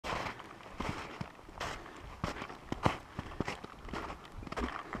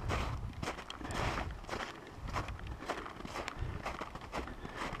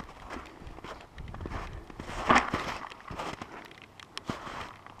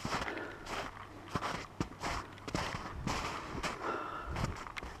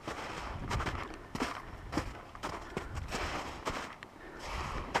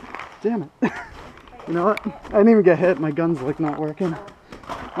damn it. You know what? I didn't even get hit. My gun's like not working.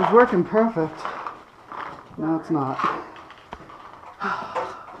 It was working perfect. No, it's not.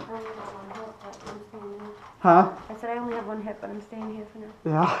 Huh? I said I only have one hit, but I'm staying here for now.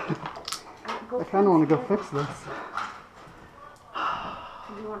 Yeah. I kind of want to go fix this.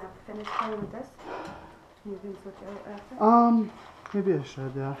 Do you want to finish playing with this? You can switch out after? Maybe I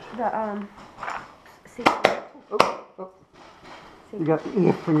should, yeah. The, see. Oh. You got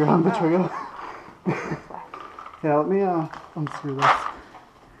your finger on the trigger. Yeah, let me unscrew this.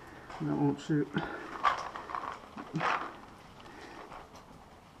 And it won't shoot.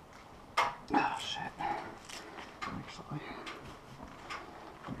 Oh shit. Actually.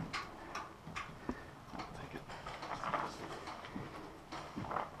 I'll take it.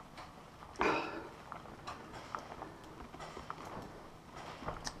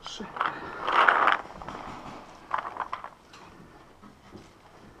 Shit.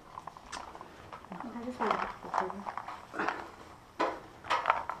 I just want to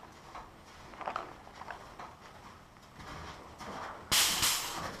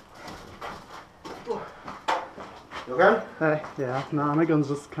You okay? Hey, yeah, nah, my gun's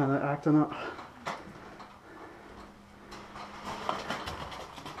just kind of acting up.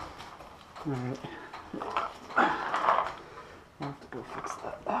 Alright. I'll have to go fix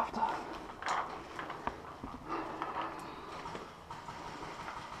that after.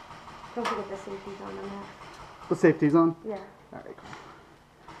 Don't forget the safety's on that. The safety's on? Yeah. Alright, cool.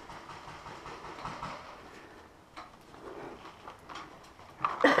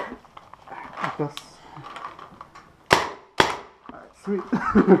 Like this. Alright, sweet.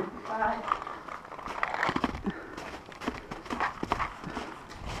 Bye.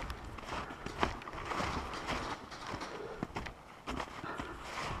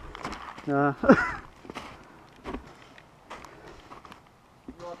 Yeah. You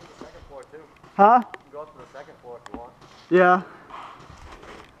go up to the second floor too. Huh? You can go up to the second floor if you want. Yeah.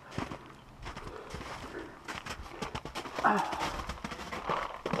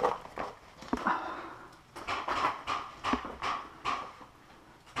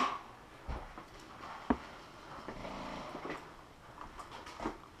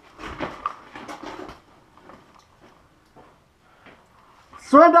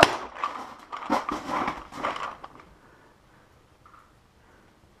 Surrender!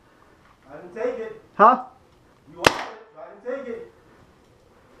 I didn't take it. Huh? You wanted it, so I didn't take it.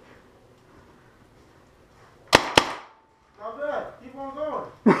 Not bad. Keep on going.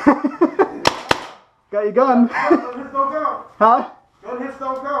 Got your gun. Gun hits don't count. Huh? Gun hits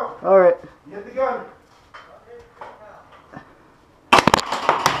don't count. Alright. You hit the gun.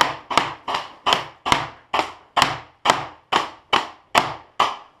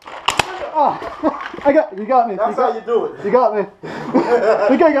 Oh, you got me. That's how you do it. You got me. I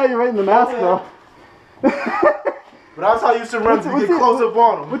think I got you right in the mask though. But that's how you surrender. You get close up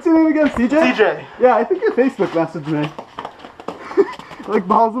on them. What's your name again? CJ? CJ. Yeah, I think your Facebook messaged me. Like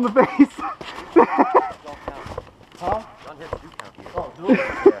balls in the face. Huh? Gun hits do count here. Oh, do it?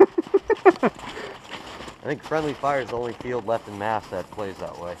 I think friendly fire is the only field left in Mass that plays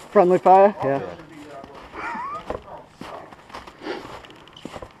that way. Friendly fire? Yeah.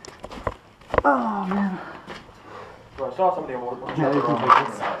 Oh man. So I saw somebody on Yeah, you can take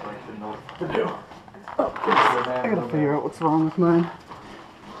this. to do. I gotta figure out what's wrong with mine.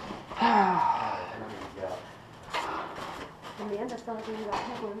 In the end, I still think you got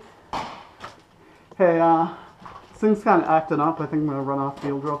headwinds. Hey, this thing's kind of acting up. I think I'm gonna run off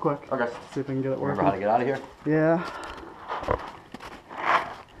field real quick. Okay. See if I can get it working. Remember how to get out of here? Yeah.